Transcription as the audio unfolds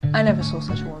I never saw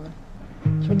such a woman.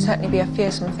 She would certainly be a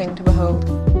fearsome thing to behold.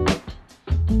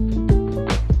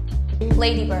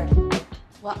 Ladybird.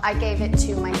 Well, I gave it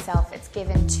to myself. It's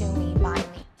given to me by me.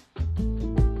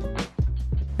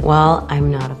 Well,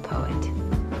 I'm not a poet.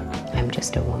 I'm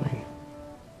just a woman.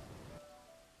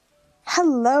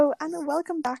 Hello, and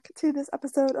welcome back to this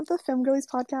episode of the Film Girlies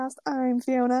podcast. I'm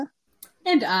Fiona.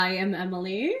 And I am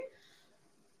Emily.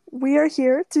 We are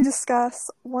here to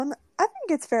discuss I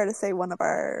think it's fair to say one of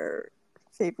our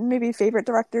favorite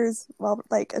directors, well,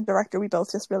 like a director we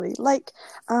both just really like.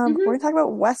 We're going to talk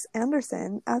about Wes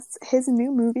Anderson, as his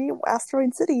new movie,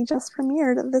 Asteroid City, just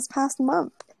premiered this past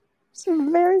month. It's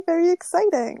very, very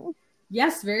exciting.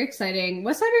 Yes, very exciting.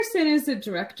 Wes Anderson is a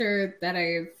director that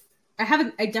I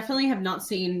definitely have not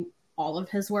seen all of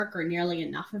his work or nearly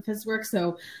enough of his work,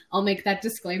 so I'll make that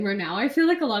disclaimer now. I feel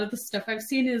like a lot of the stuff I've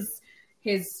seen is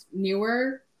his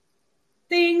newer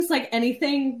things, like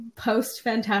anything post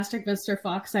Fantastic Mr.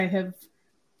 Fox I have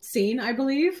seen, I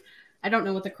believe. I don't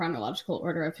know what the chronological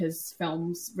order of his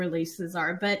films releases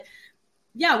are, but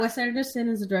yeah, Wes Anderson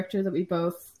is a director that we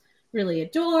both really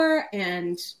adore,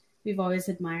 and we've always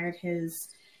admired his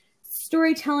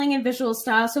storytelling and visual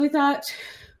style, so we thought,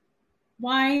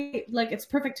 it's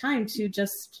perfect time to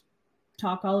just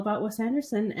talk all about Wes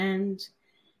Anderson and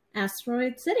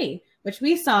Asteroid City, which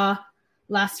we saw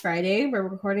last Friday. We're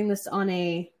recording this on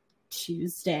a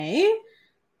Tuesday.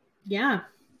 Yeah.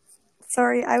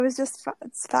 Sorry, I was just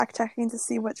fact-checking to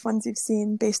see which ones you've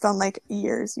seen based on,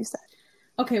 years, you said.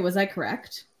 Okay, was I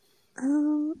correct?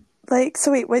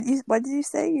 So wait, what did you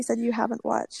say? You said you haven't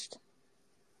watched.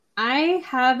 I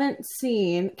haven't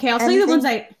seen... Okay, I'll tell you the ones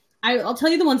I'll tell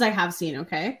you the ones I have seen,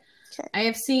 okay? Okay. I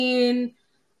have seen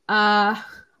Isle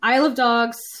of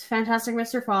Dogs, Fantastic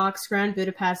Mr. Fox, Grand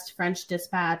Budapest, French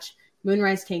Dispatch,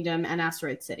 Moonrise Kingdom, and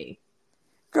Asteroid City.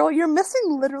 Girl, you're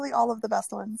missing literally all of the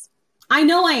best ones. I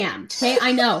know I am. Okay,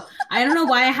 I know. I don't know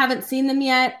why I haven't seen them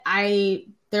yet.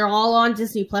 They're all on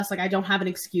Disney Plus. I don't have an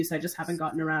excuse. I just haven't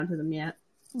gotten around to them yet.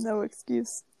 No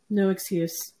excuse. No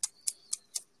excuse.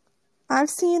 I've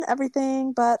seen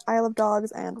everything but Isle of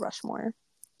Dogs and Rushmore.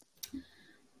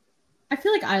 I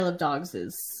feel like Isle of Dogs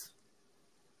is...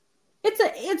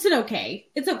 It's an okay.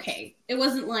 It's okay. It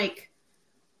wasn't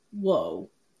whoa.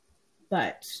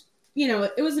 But,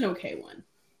 it was an okay one.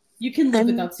 You can live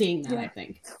without seeing that, yeah. I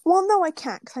think. Well, no, I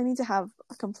can't, because I need to have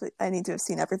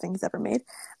seen everything he's ever made.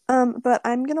 But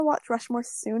I'm going to watch Rushmore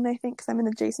soon, I think, because I'm in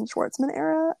a Jason Schwartzman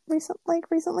era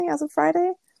recently, as of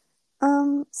Friday.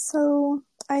 So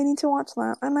I need to watch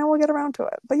that, and I will get around to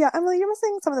it. But yeah, Emily, you're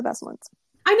missing some of the best ones.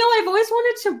 I know, I've always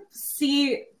wanted to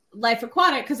see Life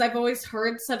Aquatic, because I've always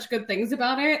heard such good things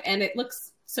about it, and it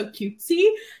looks so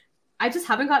cutesy. I just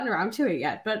haven't gotten around to it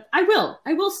yet, but I will.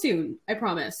 I will soon. I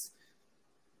promise.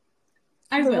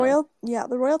 I will. The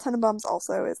Royal Tenenbaums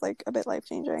also is a bit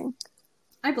life-changing.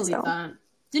 I believe that.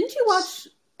 Didn't you watch...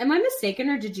 Am I mistaken,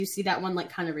 or did you see that one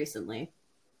kind of recently?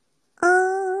 I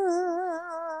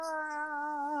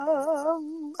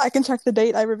can check the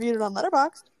date. I reviewed it on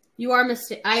Letterboxd. You are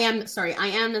mistaken. I am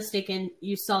mistaken.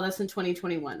 You saw this in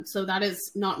 2021, so that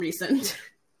is not recent.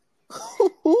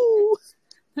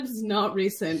 That is not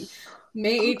recent.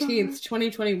 May 18th,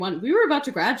 2021. We were about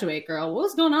to graduate, girl. What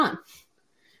was going on?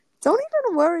 Don't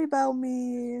even worry about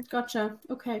me. Gotcha.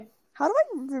 Okay. How do I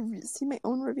see my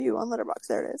own review on Letterboxd?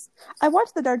 There it is. I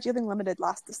watched The Darjeeling Limited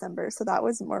last December, so that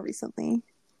was more recently.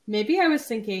 Maybe I was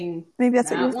thinking... Maybe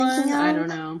that's what you're thinking of? I don't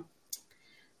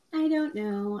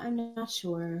know. I'm not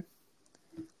sure.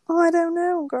 Oh, I don't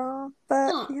know, girl.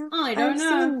 But yeah, I don't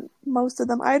know. Seen most of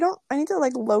them. I need to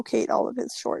locate all of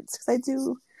his shorts, because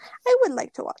I would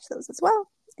like to watch those as well.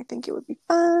 I think it would be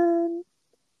fun.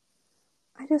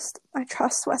 I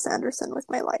trust Wes Anderson with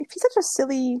my life. He's such a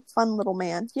silly, fun little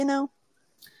man,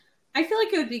 I feel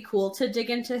like it would be cool to dig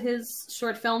into his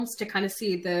short films to kind of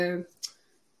see the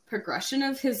progression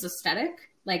of his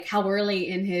aesthetic. How early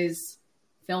in his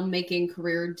filmmaking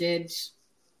career did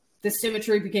the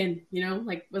symmetry begin,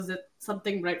 was it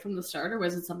something right from the start, or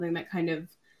was it something that kind of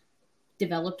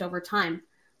developed over time?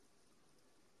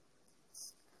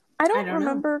 I don't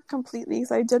remember completely,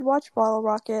 because I did watch Bottle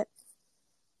Rocket.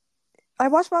 I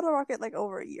watched Bottle Rocket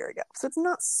over a year ago, so it's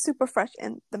not super fresh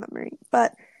in the memory,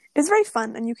 but it's very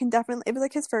fun, and you can definitely, it was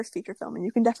his first feature film, and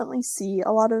you can definitely see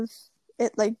a lot of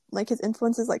it, his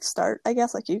influences start, I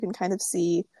guess, you can kind of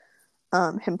see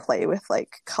him play with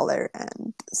color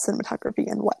and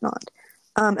cinematography and whatnot.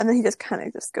 And then he just kind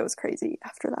of goes crazy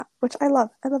after that, which I love.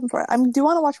 I love him for it. I do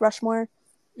want to watch Rushmore,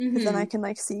 because then I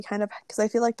can see kind of, because I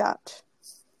feel that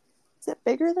Is it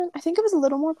bigger than? I think it was a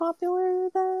little more popular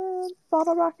than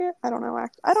Bottle Rocket. I don't know.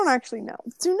 I don't actually know.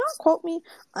 Do not quote me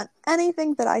on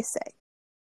anything that I say.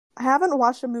 I haven't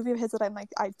watched a movie of his that I'm like,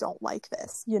 I don't like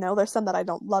this. You know, there's some that I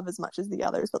don't love as much as the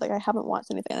others, but like I haven't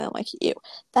watched anything and I'm like, ew,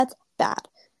 that's bad.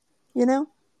 You know?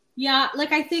 Yeah,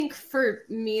 like I think for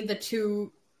me, the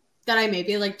two that I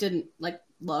maybe like didn't like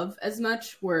love as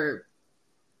much were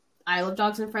Isle of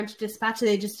Dogs and French Dispatch.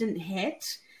 They just didn't hit,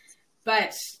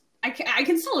 but I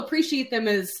can still appreciate them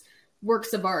as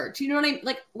works of art. You know what I mean?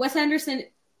 Like Wes Anderson,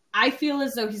 I feel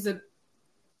as though he's a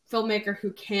filmmaker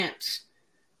who can't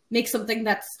make something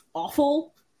that's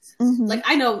awful. Mm-hmm. Like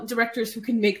I know directors who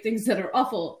can make things that are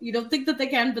awful. You don't think that they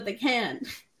can, but they can.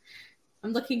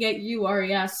 I'm looking at you,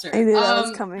 Ari Aster. I knew that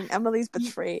was coming. Emily's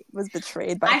was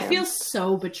betrayed by him. I feel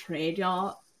so betrayed,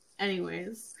 y'all.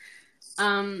 Anyways.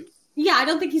 Yeah, I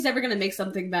don't think he's ever going to make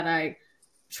something that I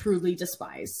truly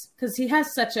despise. Because he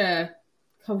has such a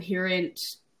coherent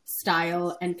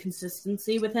style and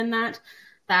consistency within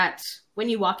that when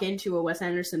you walk into a Wes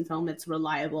Anderson film, it's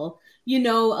reliable. You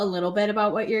know a little bit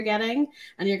about what you're getting,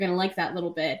 and you're going to like that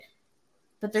little bit.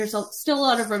 But there's still a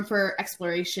lot of room for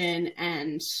exploration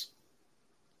and...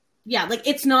 Yeah, like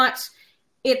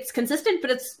it's consistent, but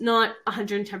it's not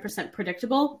 110%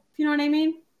 predictable, if you know what I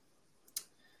mean.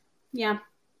 Yeah.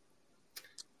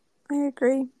 I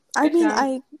agree. I mean,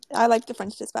 I liked The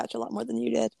French Dispatch a lot more than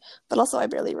you did, but also I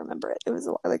barely remember it. It was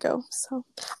a while ago, so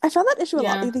I found that issue a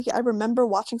lot. I remember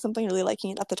watching something and really liking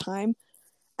it at the time,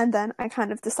 and then I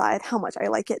kind of decide how much I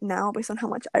like it now based on how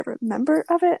much I remember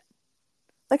of it.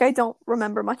 Like, I don't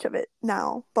remember much of it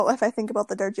now, but if I think about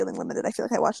the Darjeeling Limited, I feel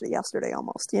like I watched it yesterday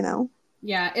almost, you know?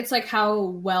 Yeah, it's like how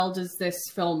well does this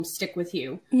film stick with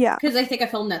you? Yeah. Because I think a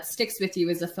film that sticks with you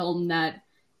is a film that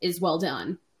is well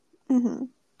done.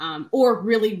 Mm-hmm. Or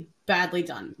really badly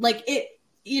done. Like, a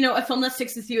film that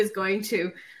sticks with you is going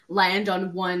to land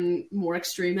on one more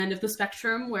extreme end of the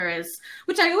spectrum,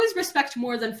 which I always respect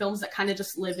more than films that kind of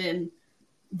just live in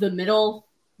the middle,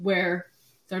 where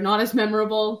they're not as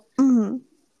memorable. Mm-hmm.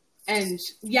 And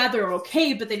yeah, they're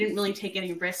okay, but they didn't really take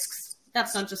any risks.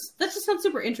 That's just not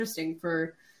super interesting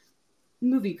for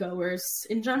moviegoers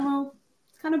in general.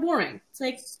 It's kind of boring. It's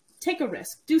like, take a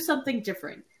risk, do something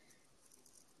different.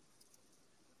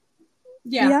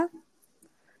 Yeah.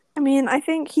 I mean, I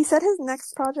think he said his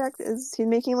next project is he's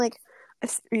making like a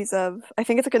series of, I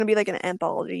think it's going to be like an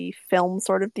anthology film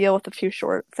sort of deal with a few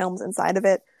short films inside of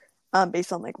it,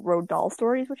 based on like Roald Dahl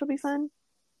stories, which will be fun.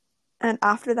 And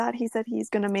after that, he said he's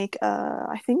going to make,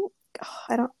 I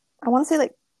want to say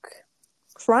like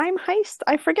crime heist.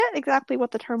 I forget exactly what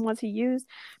the term was he used,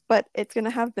 but it's going to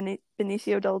have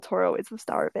Benicio del Toro is the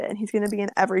star of it, and he's going to be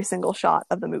in every single shot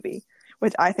of the movie,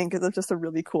 which I think is just a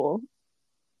really cool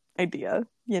idea.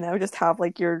 You know, just have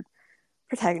like your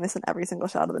protagonist in every single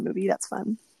shot of the movie. That's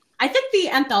fun. I think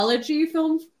the anthology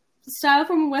film style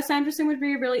from Wes Anderson would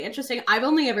be really interesting. I've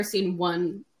only ever seen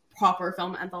one proper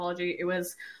film anthology. It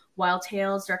was Wild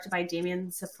Tales, directed by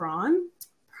Damien Safran.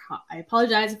 I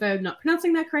apologize if I'm not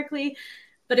pronouncing that correctly,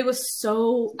 but it was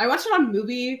I watched it on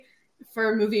Movie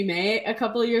May a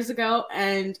couple of years ago,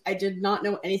 and I did not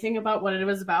know anything about what it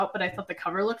was about, but I thought the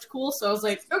cover looked cool, so I was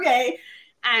like, okay.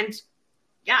 And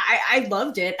yeah, I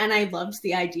loved it, and I loved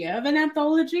the idea of an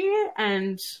anthology,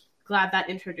 and glad that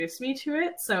introduced me to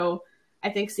it. So I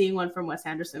think seeing one from Wes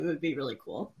Anderson would be really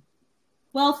cool.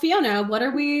 Well, Fiona, what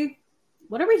are we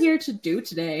here to do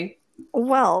today?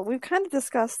 Well, we've kind of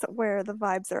discussed where the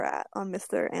vibes are at on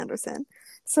Mr. Anderson.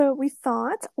 So we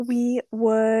thought we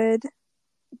would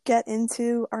get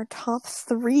into our top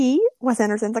 3 Wes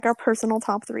Andersons, like our personal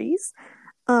top 3s.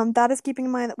 That is keeping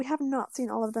in mind that we have not seen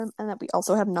all of them and that we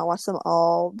also have not watched them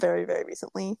all very, very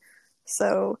recently.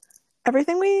 So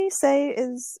everything we say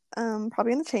is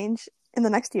probably going to change in the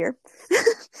next year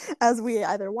as we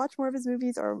either watch more of his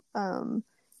movies or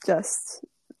just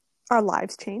our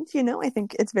lives change. You know, I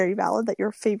think it's very valid that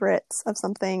your favorites of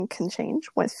something can change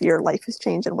if your life is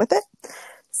changing with it.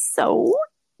 So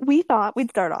we thought we'd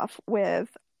start off with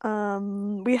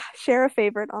we share a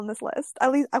favorite on this list.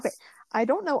 At least, okay, I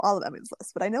don't know all of Emmy's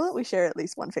list, but I know that we share at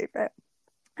least one favorite.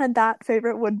 And that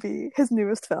favorite would be his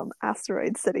newest film,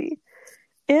 Asteroid City.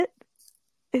 It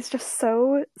is just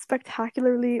so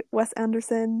spectacularly Wes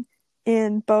Anderson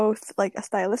in both like a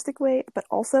stylistic way, but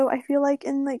also I feel like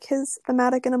in like his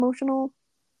thematic and emotional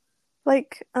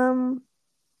like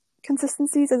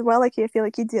consistencies as well. Like I feel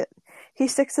like he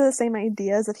sticks to the same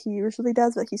ideas that he usually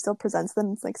does, but he still presents them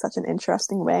in like such an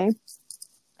interesting way.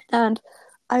 And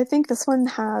I think this one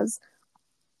has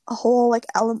a whole like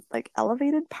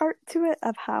elevated part to it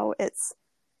of how it's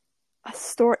a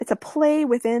story, it's a play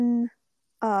within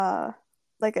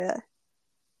like a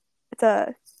it's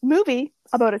a movie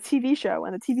about a TV show,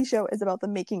 and the TV show is about the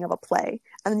making of a play,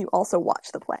 and then you also watch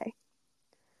the play.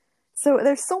 So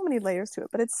there's so many layers to it,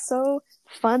 but it's so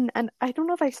fun. And I don't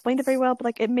know if I explained it very well, but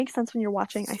like it makes sense when you're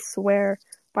watching. I swear,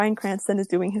 Bryan Cranston is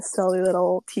doing his silly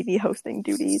little TV hosting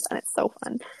duties, and it's so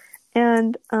fun.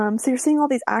 And so you're seeing all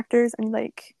these actors and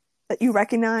like that you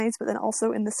recognize, but then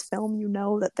also in this film, you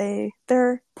know that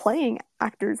they're playing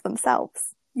actors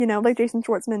themselves. You know, like Jason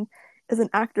Schwartzman is an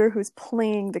actor who's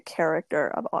playing the character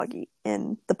of Augie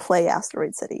in the play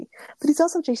Asteroid City. But he's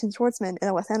also Jason Schwartzman in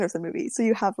a Wes Anderson movie. So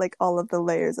you have like all of the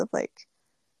layers of like,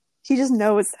 he just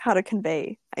knows how to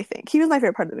convey, I think. He was my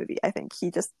favorite part of the movie. I think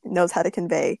he just knows how to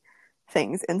convey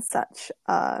things in such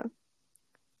a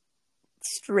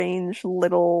strange,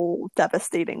 little,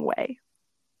 devastating way,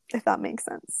 if that makes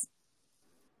sense.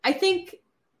 I think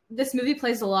this movie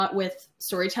plays a lot with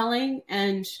storytelling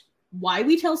and why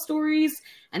we tell stories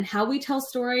and how we tell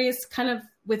stories, kind of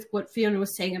with what Fiona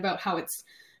was saying about how it's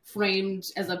framed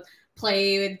as a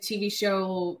play and TV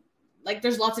show. Like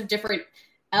there's lots of different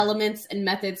elements and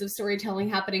methods of storytelling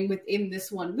happening within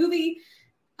this one movie.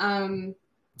 And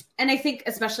I think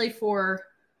especially for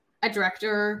a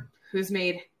director who's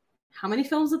made how many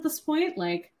films at this point?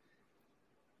 Like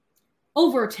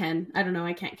over 10. I don't know.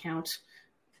 I can't count.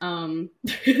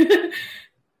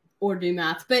 Or do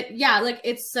math. But yeah, like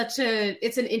it's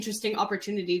an interesting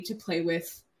opportunity to play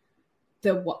with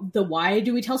the why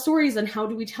do we tell stories and how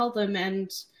do we tell them and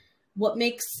what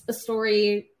makes a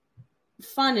story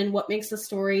fun and what makes a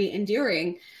story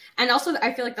endearing. And also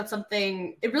I feel like that's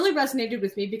something, it really resonated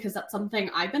with me because that's something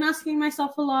I've been asking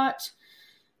myself a lot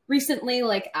recently,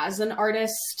 like as an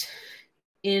artist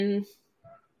in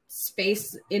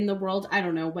space, in the world, I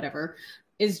don't know, whatever,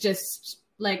 is just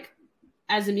like,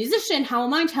 as a musician, how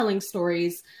am I telling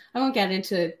stories? I won't get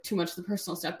into too much of the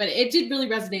personal stuff, but it did really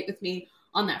resonate with me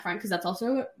on that front because that's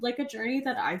also like a journey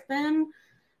that I've been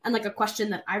and like a question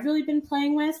that I've really been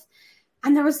playing with.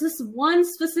 And there was this one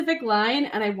specific line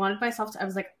and I wanted myself to, I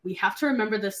was like, we have to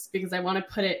remember this because I want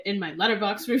to put it in my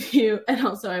Letterboxd review and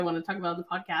also I want to talk about the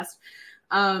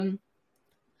podcast.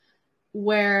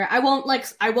 Where I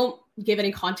won't give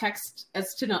any context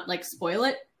as to not like spoil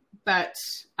it, but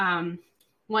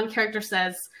one character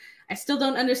says, I still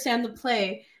don't understand the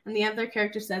play. And the other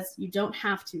character says, you don't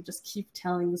have to, just keep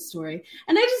telling the story.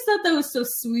 And I just thought that was so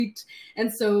sweet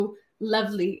and so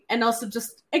lovely. And also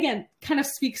just, again, kind of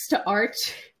speaks to art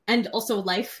and also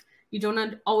life. You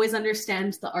don't always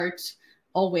understand the art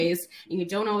always. And you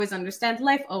don't always understand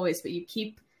life always, but you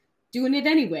keep doing it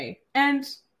anyway. And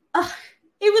it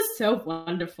was so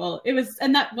wonderful. It was,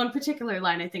 and that one particular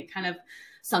line, I think, kind of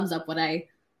sums up what I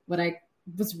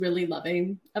was really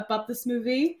loving about this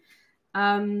movie.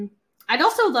 I'd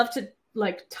also love to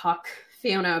like talk,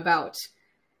 Fiona, about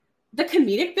the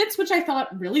comedic bits, which I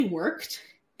thought really worked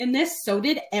in this. So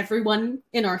did everyone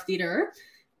in our theater.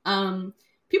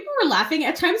 People were laughing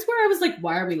at times where I was like,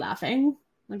 why are we laughing?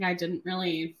 Like I didn't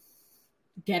really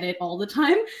get it all the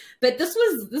time, but this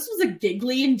was a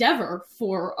giggly endeavor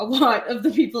for a lot of the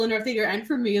people in our theater and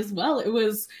for me as well. It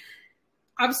was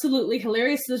absolutely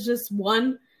hilarious. There's just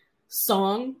one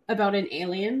song about an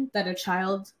alien that a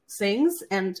child sings,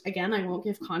 and again, I won't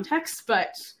give context,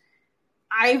 but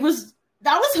that was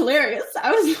hilarious.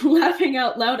 I was laughing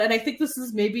out loud, and I think this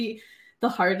is maybe the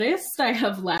hardest I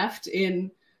have laughed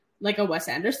in like a Wes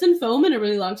Anderson film in a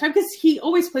really long time, because he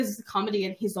always plays the comedy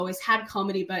and he's always had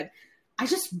comedy, but I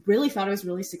just really thought it was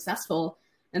really successful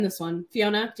in this one.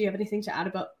 Fiona, do you have anything to add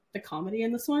about the comedy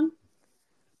in this one?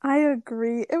 I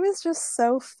agree. It was just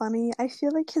so funny. I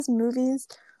feel like his movies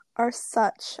are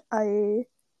I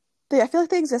feel like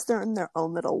they exist in their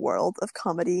own little world of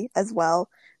comedy as well,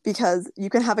 because you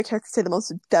can have a character say the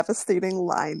most devastating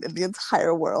line in the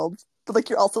entire world, but like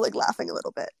you're also like laughing a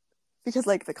little bit because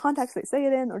like the context they say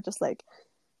it in, or just like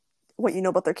what you know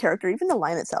about their character, even the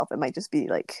line itself, it might just be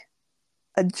like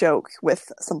a joke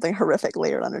with something horrific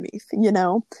layered underneath, you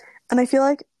know? And I feel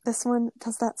like this one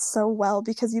does that so well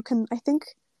because you can, I think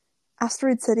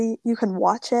Asteroid City, you can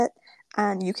watch it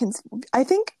and you can, I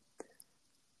think,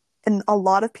 and a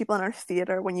lot of people in our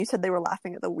theater, when you said they were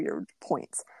laughing at the weird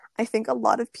points, I think a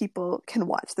lot of people can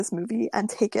watch this movie and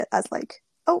take it as like,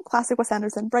 oh, classic Wes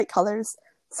Anderson, bright colors,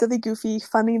 silly, goofy,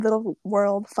 funny little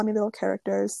world, funny little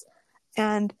characters.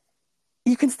 And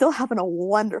you can still have a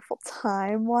wonderful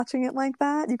time watching it like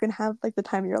that. You can have like the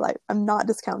time of your life. I'm not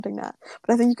discounting that.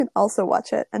 But I think you can also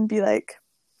watch it and be like,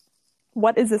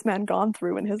 what is this man gone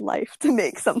through in his life to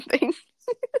make something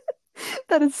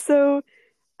that is so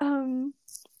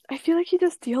I feel like he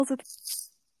just deals with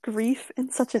grief in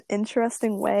such an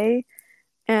interesting way,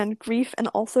 and grief and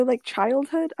also like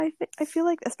childhood. I feel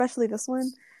like especially this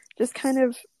one just kind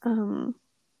of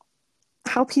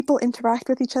how people interact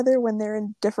with each other when they're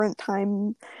in different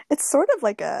time. It's sort of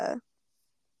like a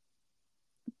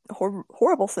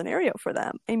horrible scenario for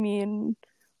them. I mean,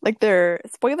 like they're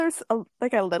spoilers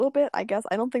like a little bit, I guess.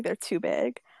 I don't think they're too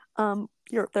big.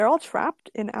 They're all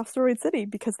trapped in Asteroid City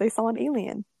because they saw an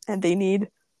alien and the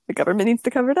government needs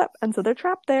to cover it up, and so they're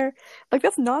trapped there. Like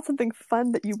that's not something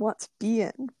fun that you want to be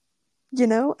in, you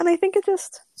know? And I think it's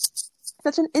just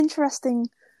such an interesting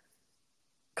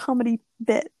comedy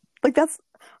bit. Like that's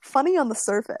funny on the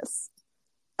surface.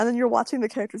 And then you're watching the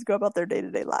characters go about their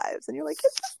day-to-day lives and you're like,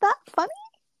 is this that funny?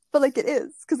 But like it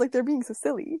is, because like they're being so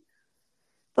silly.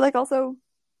 But like also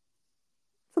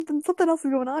something else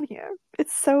is going on here.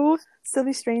 It's so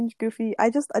silly, strange, goofy. I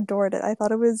just adored it. I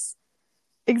thought it was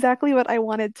exactly what I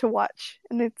wanted to watch.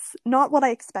 And it's not what I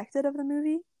expected of the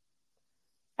movie.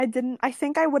 I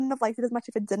think I wouldn't have liked it as much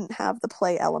if it didn't have the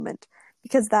play element,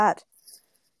 because that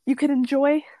you could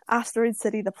enjoy Asteroid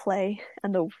City, the play,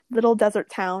 and the little desert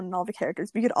town and all the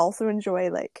characters, but you could also enjoy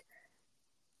like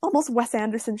almost Wes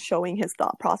Anderson showing his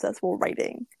thought process while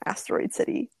writing Asteroid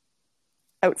City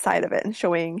outside of it, and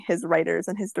showing his writers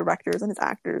and his directors and his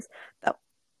actors that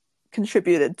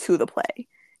contributed to the play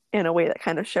in a way that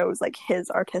kind of shows like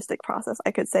his artistic process, I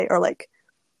could say, or like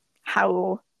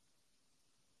how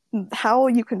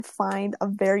you can find a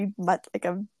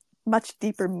much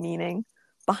deeper meaning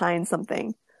behind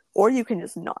something, or you can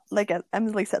just not, like as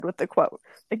Emily said with the quote,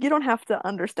 like you don't have to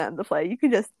understand the play, you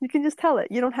can just tell it.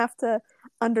 You don't have to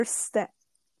understand.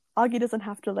 Augie doesn't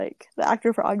have to, like, the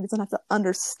actor for Augie doesn't have to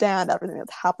understand everything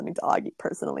that's happening to Augie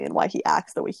personally and why he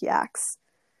acts the way he acts.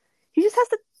 He just has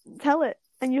to tell it,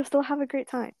 and you'll still have a great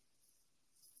time.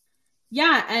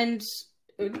 Yeah, and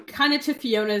kind of to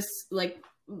Fiona's, like,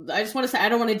 I just want to say, I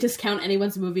don't want to discount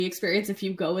anyone's movie experience. If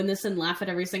you go in this and laugh at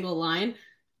every single line,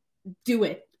 do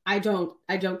it. I don't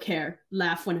care.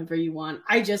 Laugh whenever you want.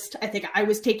 I think I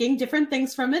was taking different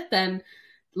things from it than,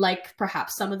 like,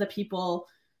 perhaps some of the people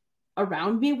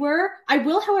around me were. I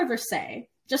will, however, say,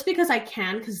 just because I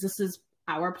can, because this is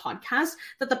our podcast,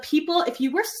 that the people, if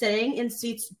you were sitting in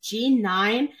seats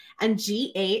G9 and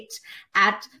G8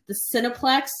 at the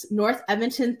Cineplex North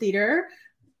Edmonton Theater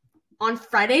on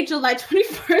Friday, July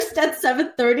 21st at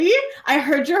 7:30, I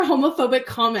heard your homophobic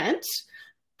comment,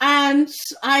 and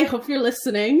I hope you're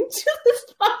listening to this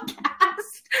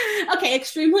podcast. Okay,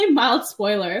 extremely mild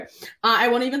spoiler. I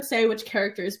won't even say which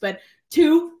characters, but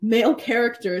 2 male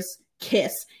characters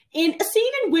kiss in a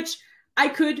scene in which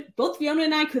both Fiona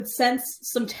and I could sense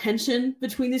some tension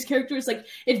between these characters. Like,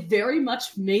 it very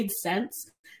much made sense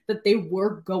that they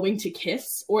were going to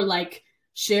kiss or like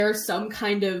share some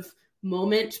kind of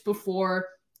moment before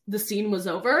the scene was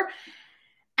over.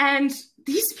 And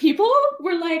these people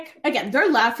were like, again,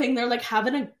 they're laughing, they're like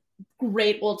having a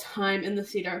great old time in the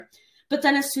theater. But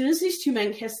then as soon as these 2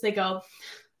 men kiss, they go,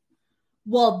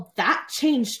 well, that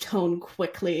changed tone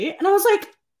quickly. And I was like,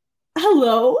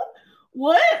 hello?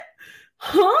 What?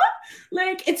 Huh?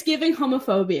 Like, it's giving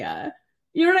homophobia.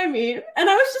 You know what I mean? And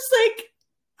I was just like,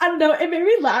 I don't know, it made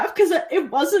me laugh because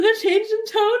it wasn't a change in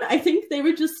tone. I think they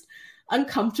were just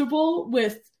uncomfortable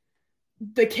with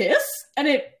the kiss, and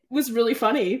it was really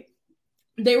funny.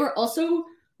 They were also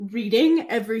reading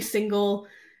every single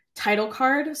title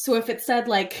card. So if it said,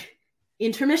 like,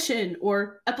 intermission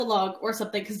or epilogue or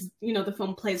something, because, you know, the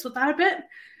film plays with that a bit,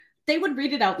 they would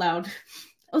read it out loud.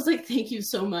 I was like, thank you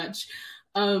so much.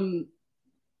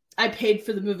 I paid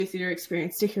for the movie theater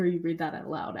experience to hear you read that out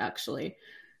loud, actually.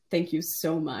 Thank you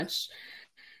so much.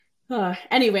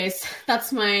 Anyways,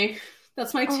 that's my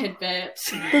tidbit.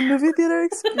 The movie theater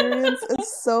experience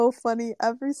is so funny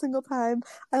every single time.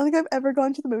 I don't think I've ever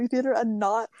gone to the movie theater and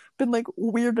not been like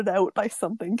weirded out by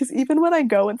something. Because even when I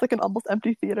go and it's like an almost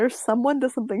empty theater, someone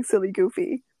does something silly,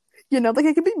 goofy. You know, like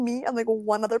it could be me and like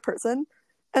one other person,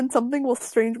 and something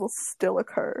strange will still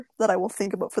occur that I will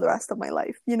think about for the rest of my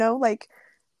life. You know, like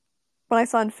when I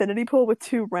saw Infinity Pool with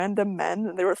 2 random men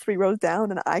and they were 3 rows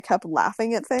down and I kept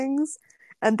laughing at things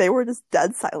and they were just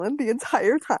dead silent the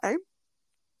entire time.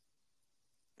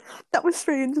 That was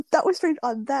strange. That was strange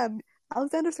on them.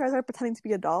 Alexander Skarsgård pretending to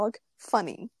be a dog.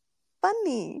 Funny.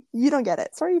 You don't get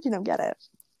it. Sorry if you don't get it.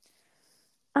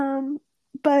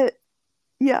 But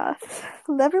yeah,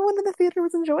 everyone in the theater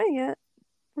was enjoying it.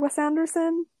 Wes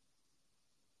Anderson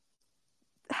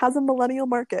has a millennial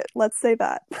market. Let's say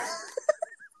that.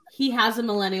 He has a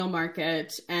millennial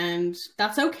market, and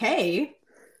that's okay.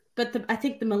 But I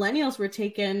think the millennials were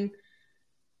taking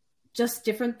just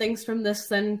different things from this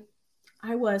than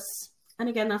I was. And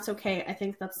again, that's okay. I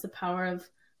think that's the power of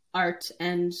art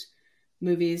and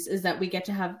movies, is that we get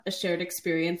to have a shared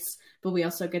experience, but we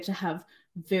also get to have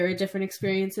very different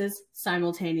experiences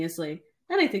simultaneously.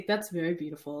 And I think that's very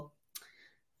beautiful.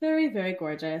 Very, very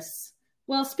gorgeous.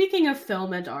 Well, speaking of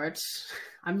film and art,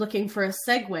 I'm looking for a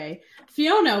segue.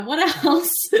 Fiona, what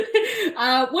else?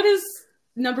 What is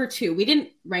number 2? We didn't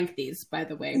rank these, by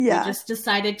the way. Yeah. We just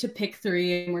decided to pick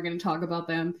 3 and we're going to talk about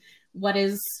them. What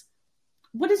is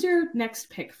your next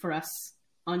pick for us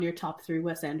on your top 3,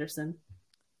 Wes Anderson?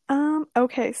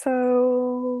 Okay,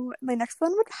 so my next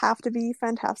one would have to be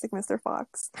Fantastic Mr.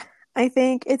 Fox. I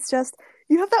think it's just,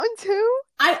 you have that one too?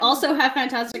 I also have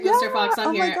Fantastic Mr. Fox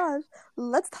on here. Oh my gosh.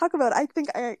 Let's talk about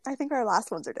it. I think our last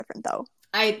ones are different though.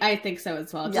 I think so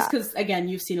as well. Just because, again,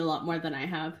 you've seen a lot more than I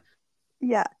have.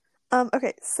 Yeah.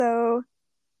 Okay, so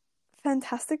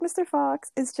Fantastic Mr.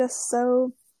 Fox is just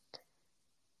so,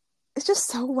 it's just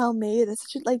so well made.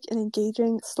 It's such like an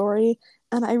engaging story,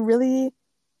 and I really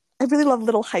love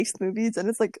little heist movies, and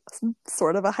it's like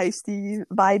sort of a heisty,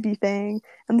 vibey thing.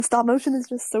 And the stop motion is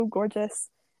just so gorgeous,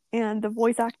 and the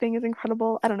voice acting is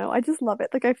incredible. I don't know, I just love it.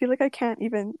 Like I feel like I can't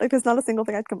even like. There's not a single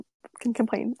thing I can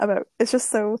complain about. It's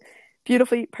just so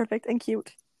beautifully perfect and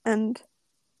cute, and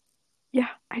yeah,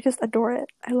 I just adore it.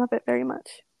 I love it very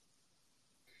much.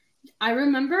 I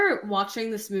remember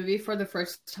watching this movie for the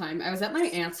first time. I was at my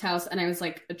aunt's house, and I was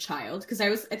like a child because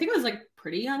I think I was like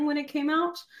pretty young when it came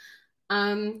out.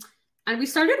 And we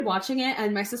started watching it,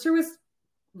 and my sister was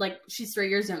like, she's 3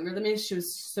 years younger than me. She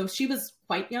was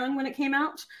quite young when it came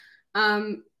out.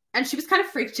 And she was kind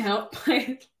of freaked out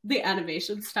by the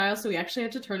animation style, so we actually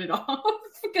had to turn it off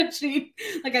because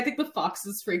I think the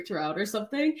foxes freaked her out or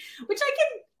something, which I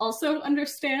can also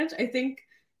understand. I think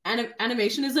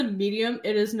animation is a medium.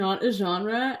 It is not a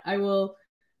genre. I will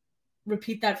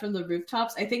repeat that from the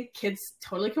rooftops. I think kids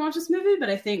totally can watch this movie, but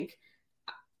I think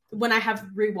when I have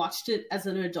rewatched it as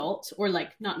an adult, or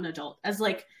like not an adult, as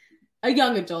like a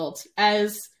young adult,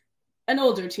 as an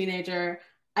older teenager,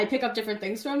 I pick up different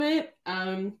things from it,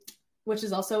 which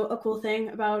is also a cool thing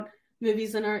about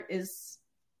movies and art is,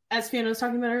 as Fiona was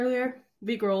talking about earlier,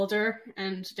 we grow older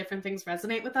and different things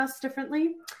resonate with us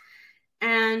differently.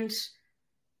 And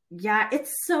yeah,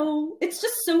 it's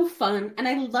just so fun. And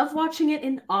I love watching it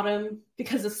in autumn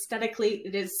because aesthetically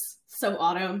it is so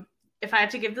autumn. If I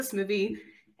had to give this movie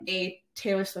a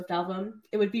Taylor Swift album,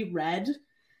 it would be Red,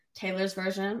 Taylor's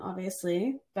version,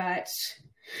 obviously, but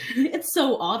it's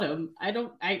so autumn. I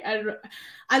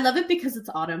love it because it's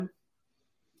autumn.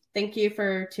 Thank you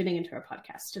for tuning into our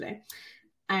podcast today.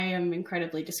 I am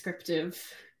incredibly descriptive,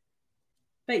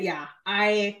 but yeah,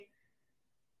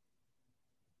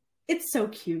 it's so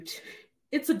cute.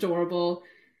 It's adorable.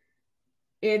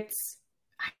 It's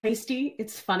heisty.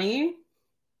 It's funny.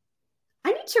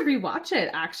 I need to rewatch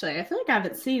it, actually. I feel like I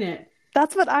haven't seen it.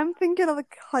 That's what I'm thinking of,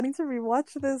 like, I need to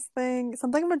rewatch this thing.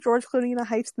 Something about George Clooney in a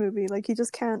heist movie. Like, you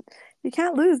can't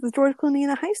lose with George Clooney in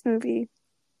a heist movie.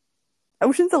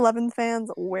 Ocean's 11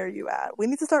 fans, where you at? We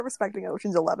need to start respecting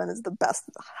Ocean's 11 as the best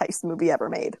heist movie ever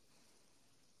made.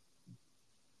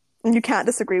 And you can't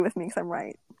disagree with me because I'm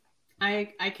right.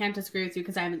 I can't disagree with you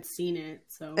because I haven't seen it,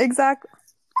 so. Exactly.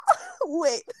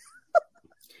 Wait.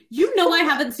 You know I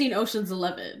haven't seen Ocean's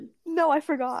 11. No, I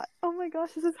forgot. Oh my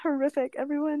gosh, this is horrific.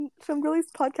 Everyone, Film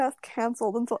Girlies podcast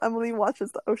canceled until Emily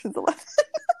watches the Ocean's 11.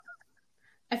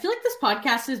 I feel like this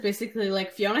podcast is basically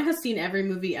like Fiona has seen every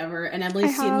movie ever, and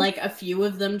Emily's seen like a few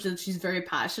of them that she's very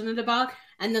passionate about,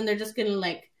 and then they're just gonna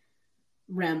like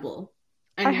ramble.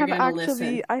 And I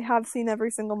have seen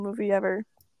every single movie ever.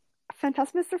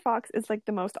 Fantastic Mr. Fox is like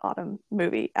the most autumn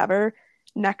movie ever,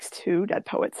 next to Dead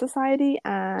Poets Society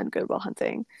and Good Will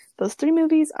Hunting. Those 3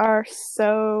 movies are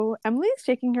so... Emily's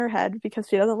shaking her head because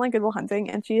she doesn't like Good Will Hunting,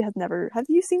 and she has never... Have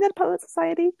you seen Dead Poets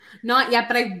Society? Not yet,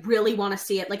 but I really want to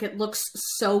see it. Like, it looks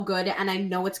so good, and I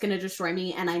know it's going to destroy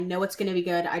me, and I know it's going to be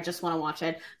good. I just want to watch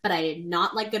it. But I did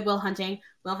not like Good Will Hunting.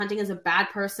 Will Hunting is a bad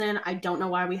person. I don't know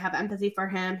why we have empathy for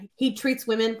him. He treats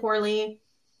women poorly.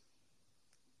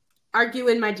 Argue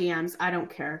in my DMs. I don't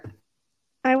care.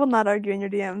 I will not argue in your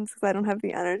DMs because I don't have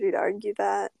the energy to argue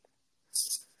that.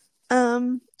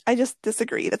 I just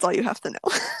disagree. That's all you have to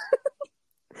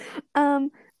know.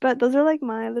 But those are like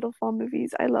my little fall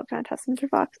movies. I love Fantastic Mr.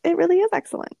 Fox. It really is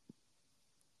excellent.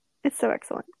 It's so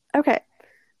excellent. Okay.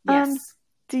 Yes.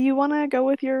 Do you want to go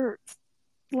with your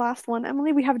last one,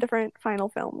 Emily? We have different final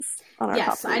films on our top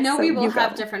Yes, list, I know so we will you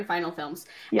have go. different final films.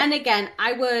 Yeah. And again,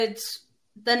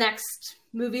 the next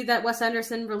movie that Wes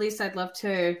Anderson released, I'd love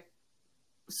to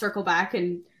circle back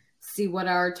and see what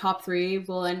our top 3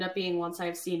 will end up being once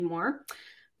I've seen more.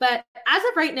 But as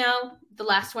of right now, the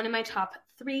last one in my top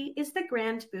 3 is the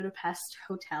Grand Budapest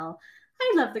Hotel.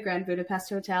 I love the Grand Budapest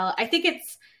Hotel. I think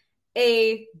it's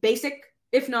a basic,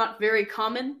 if not very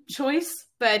common choice,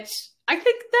 but I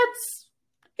think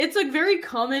it's a very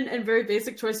common and very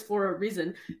basic choice for a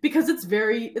reason, because it's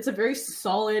a very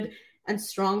solid and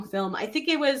strong film. I think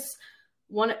it was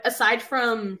one, aside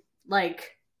from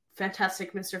like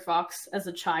Fantastic Mr. Fox as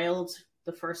a child,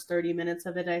 the first 30 minutes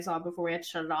of it I saw before we had to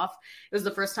shut it off. It was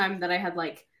the first time that I had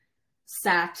like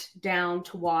sat down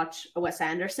to watch a Wes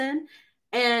Anderson,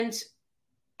 and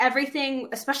everything,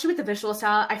 especially with the visual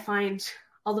style, I find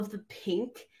all of the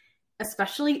pink,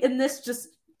 especially in this, just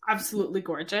absolutely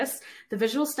gorgeous. The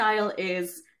visual style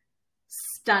is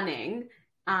stunning.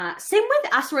 Same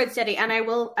with Asteroid City, and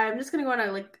I'm just going to go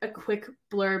on a quick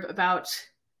blurb about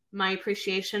my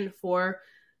appreciation for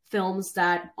films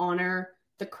that honor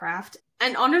the craft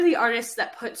and honor the artists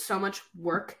that put so much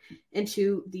work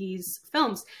into these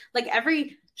films. Like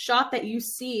every shot that you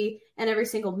see in every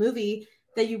single movie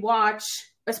that you watch,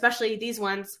 especially these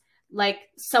ones, like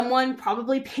someone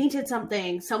probably painted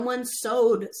something, someone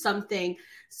sewed something,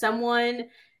 someone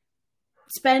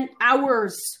spent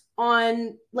hours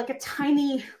on like a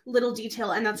tiny little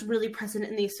detail, and that's really present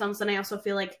in these films. And I also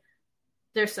feel like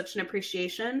there's such an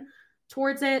appreciation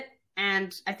towards it.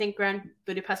 And I think Grand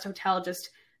Budapest Hotel just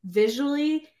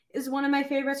visually is one of my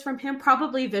favorites from him,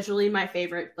 probably visually my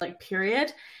favorite, like,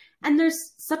 period. And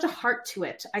there's such a heart to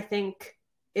it. I think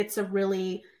it's a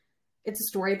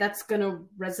story that's gonna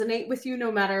resonate with you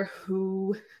no matter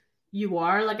who you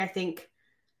are. Like, I think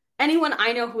anyone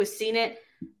I know who has seen it,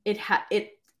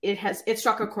 it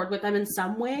struck a chord with them in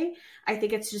some way. I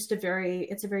think it's just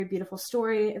it's a very beautiful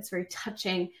story. It's very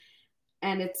touching,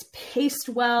 and it's paced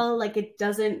well. Like,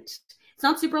 it's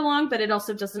not super long, but it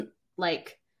also doesn't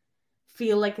like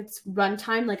feel like it's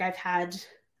runtime. Like I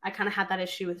kind of had that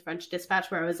issue with French Dispatch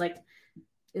where I was like,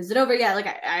 is it over yet? Like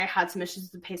I had some issues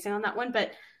with the pacing on that one,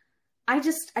 but I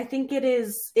think it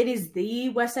is the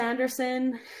Wes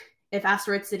Anderson. If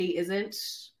Asteroid City isn't,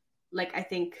 like, I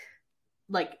think,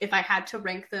 like, if I had to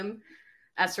rank them,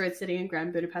 Asteroid City and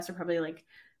Grand Budapest are probably like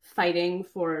fighting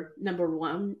for number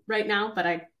one right now, but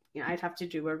I'd have to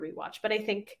do a rewatch. But I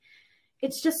think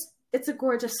it's a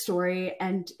gorgeous story,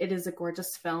 and it is a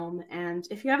gorgeous film. And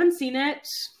if you haven't seen it,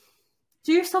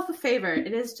 do yourself a favor.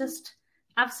 It is just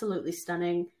absolutely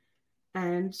stunning,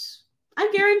 and I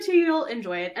guarantee you'll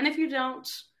enjoy it. And if you don't,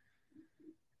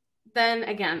 then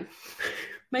again,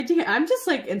 my dear, I'm just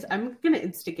like, I'm gonna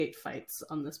instigate fights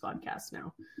on this podcast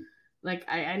now. Like,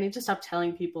 I need to stop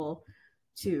telling people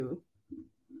to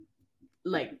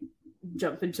like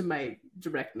jump into my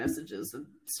direct messages and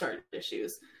start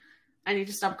issues. I need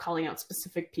to stop calling out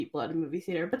specific people at a movie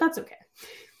theater, but that's okay.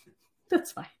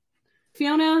 That's fine.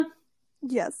 Fiona?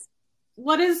 Yes.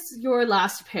 What is your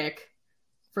last pick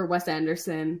for Wes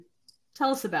Anderson? Tell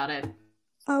us about it.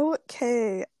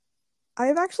 Okay.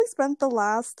 I've actually spent the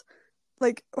last,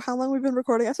 like, how long we've been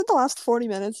recording? I spent the last 40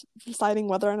 minutes deciding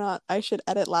whether or not I should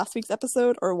edit last week's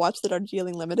episode or watch the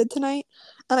Darjeeling Limited tonight.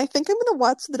 And I think I'm going to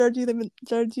watch the Darjeeling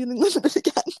Limited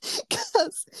again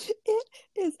because it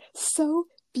is so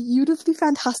beautifully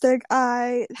fantastic.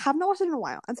 I have not watched it in a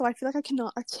while, and so I feel like I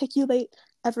cannot articulate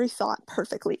every thought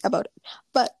perfectly about it.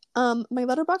 But my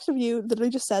Letterboxd review literally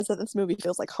just says that this movie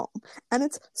feels like home, and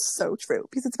it's so true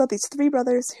because it's about these three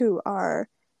brothers who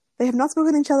they have not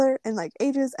spoken to each other in like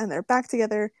ages, and they're back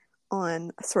together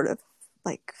on a sort of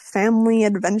like family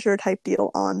adventure type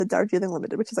deal on the Darjeeling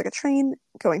Limited, which is like a train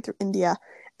going through India.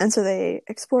 And so they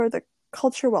explore the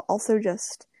culture while also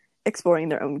just exploring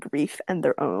their own grief and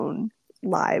their own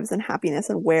lives and happiness,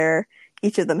 and where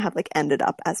each of them have like ended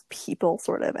up as people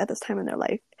sort of at this time in their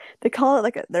life. They call it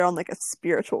like they're on like a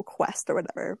spiritual quest or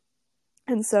whatever.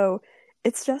 And so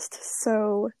it's just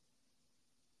so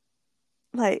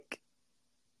like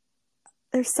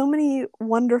there's so many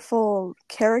wonderful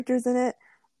characters in it.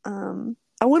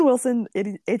 Owen Wilson,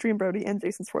 Adrian Brody, and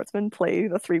Jason Schwartzman play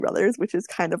the three brothers, which is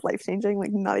kind of life-changing,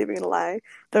 like, not even gonna lie.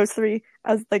 Those three,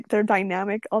 as like their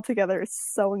dynamic altogether is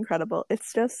so incredible.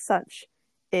 It's just such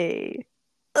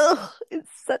it's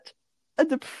such a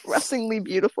depressingly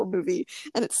beautiful movie,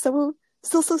 and it's still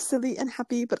so silly and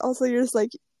happy, but also you're just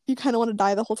like, you kind of want to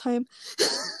die the whole time.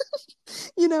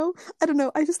 I don't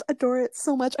know, I just adore it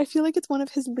so much. I feel like it's one of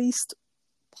his least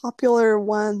popular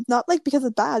ones, not like because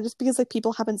it's bad, just because like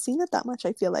people haven't seen it that much.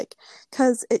 I feel like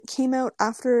because it came out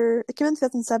in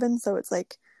 2007, so it's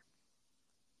like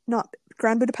not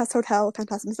Grand Budapest Hotel,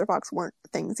 Fantastic Mr. Fox weren't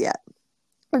things yet,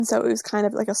 and so it was kind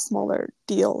of like a smaller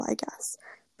deal, I guess.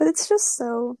 But it's just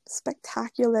so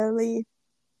spectacularly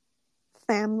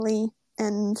family,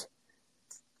 and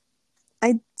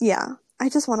I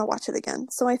just want to watch it again.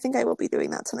 So I think I will be doing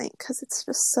that tonight because it's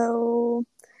just so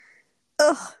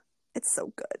it's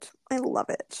so good. I love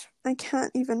it. I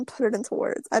can't even put it into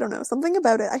words. I don't know, something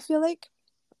about it. I feel like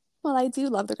Well, I do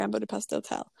love the Grand Budapest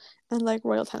Hotel and like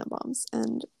Royal Tenenbaums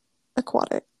and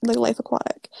Aquatic, like Life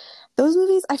Aquatic. Those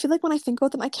movies, I feel like when I think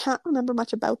about them, I can't remember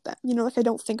much about them. You know, like I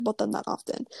don't think about them that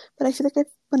often. But I feel like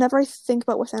whenever I think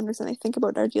about Wes Anderson, I think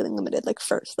about Darjeeling Limited like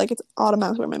first. Like it's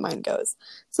automatically where my mind goes.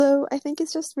 So I think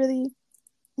it's just really,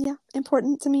 yeah,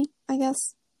 important to me, I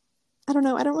guess. I don't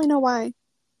know. I don't really know why.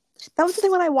 That was the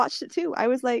thing when I watched it too. I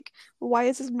was like, why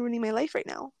is this ruining my life right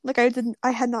now? Like I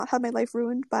had not had my life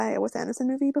ruined by a Wes Anderson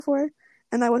movie before,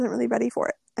 and I wasn't really ready for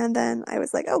it. And then I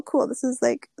was like, oh cool, this is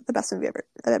like the best movie I've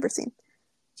ever seen.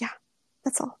 Yeah,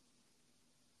 that's all.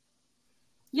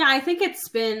 Yeah, I think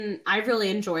I've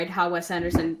really enjoyed how Wes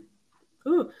Anderson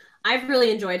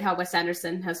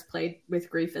has played with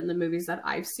grief in the movies that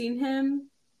I've seen him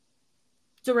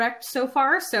direct so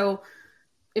far. So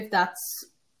if that's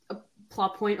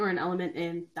plot point or an element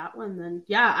in that one, then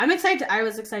yeah, I'm excited. I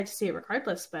was excited to see it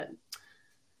regardless, but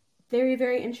very,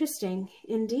 very interesting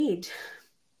indeed.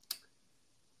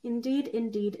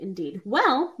 Indeed.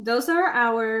 Well, those are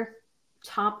our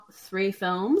top 3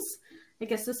 films. I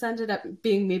guess this ended up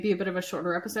being maybe a bit of a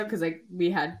shorter episode because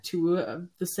we had 2 of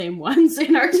the same ones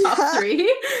in our top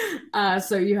 3.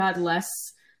 So you had less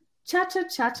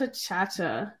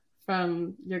chatta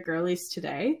from your girlies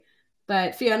today.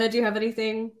 But Fiona, do you have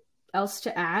anything else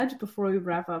to add before we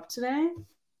wrap up today?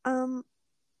 I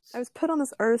was put on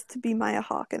this earth to be Maya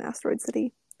Hawke in Asteroid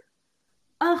City.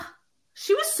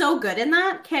 She was so good in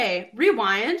that. Okay,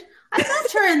 rewind. I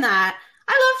loved her in that.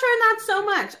 So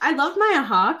much. I love Maya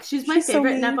Hawke. She's my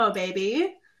favorite Nepo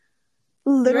baby.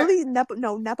 Literally,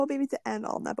 Nepo baby to end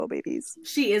all Nepo babies.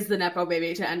 She is the Nepo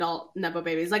baby to end all Nepo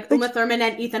babies. Like Uma Thurman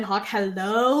and Ethan Hawke,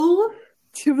 hello?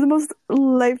 2 of the most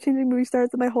life-changing movie stars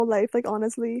of my whole life, like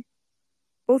honestly.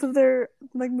 Both of their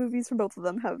like movies from both of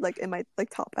them have like in my like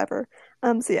top ever.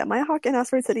 So yeah, Maya Hawke in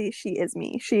Asteroid City, she is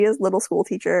me. She is little school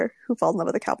teacher who falls in love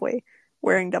with a cowboy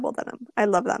wearing double denim. I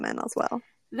love that man as well.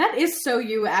 That is so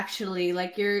you, actually.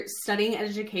 Like, you're studying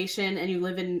education and you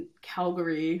live in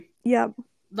Calgary. Yep.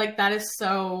 Like, that is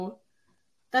so...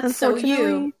 That's so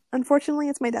you. Unfortunately,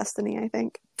 it's my destiny, I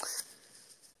think.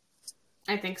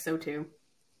 I think so, too.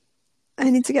 I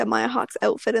need to get Maya Hawke's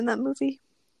outfit in that movie.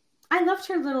 I loved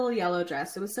her little yellow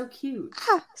dress. It was so cute.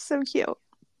 So cute.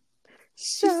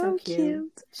 She's so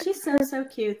cute. She's so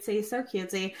cutesy. So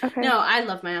cutesy. Okay. No, I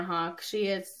love Maya Hawke.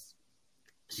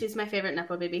 She's my favorite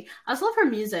Nepo baby. I also love her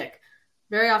music.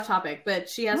 Very off topic, but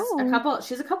she has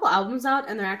a couple albums out,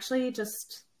 and they're actually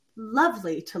just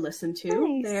lovely to listen to.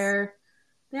 Nice.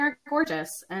 They're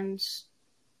gorgeous, and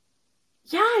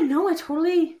yeah, no,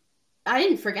 I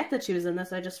didn't forget that she was in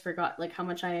this. I just forgot like how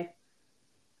much I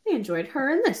enjoyed her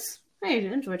in this. I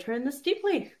enjoyed her in this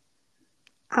deeply.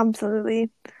 Absolutely.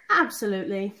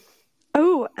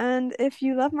 Oh, and if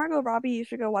you love Margot Robbie, you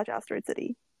should go watch Asteroid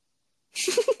City.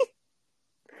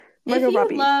 If you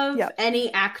love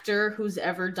any actor who's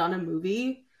ever done a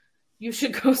movie, you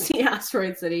should go see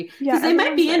Asteroid City. Because they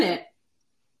might be in it.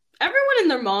 Everyone and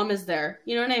their mom is there.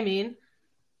 You know what I mean?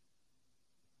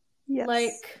 Yes.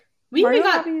 Like, we even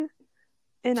got... Robbie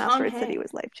in Asteroid City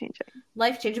was life-changing.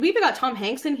 Life-changing. We even got Tom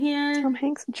Hanks in here. Tom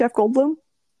Hanks. Jeff Goldblum.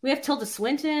 We have Tilda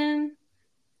Swinton.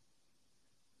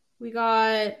 We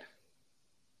got...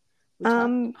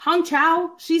 Hong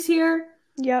Chow. She's here.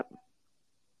 Yep.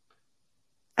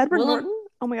 Edward Norton?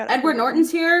 Oh my god. Edward Norton's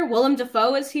here. Willem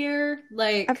Dafoe is here.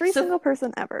 Like every single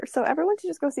person ever. So everyone should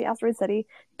just go see Asteroid City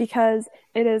because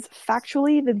it is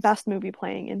factually the best movie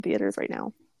playing in theaters right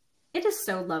now. It is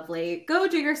so lovely. Go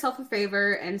do yourself a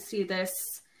favor and see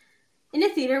this in a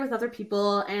theater with other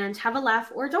people and have a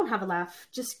laugh or don't have a laugh.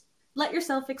 Just let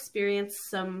yourself experience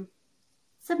some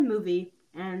movie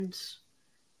and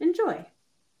enjoy.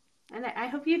 And I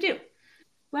hope you do.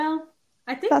 Well,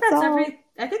 I think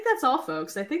that's all,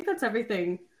 folks. I think that's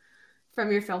everything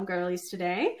from your Film Girlies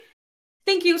today.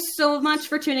 Thank you so much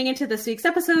for tuning into this week's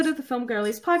episode of the Film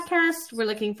Girlies podcast. We're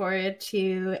looking forward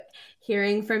to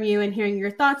hearing from you and hearing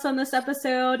your thoughts on this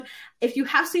episode. If you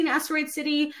have seen Asteroid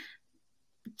City,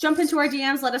 jump into our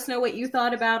DMs. Let us know what you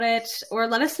thought about it, or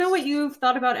let us know what you've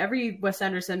thought about every Wes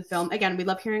Anderson film. Again, we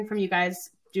love hearing from you guys.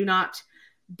 Do not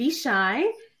be shy,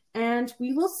 and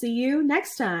we will see you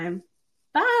next time.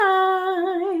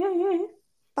 Bye.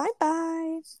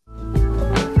 Bye-bye.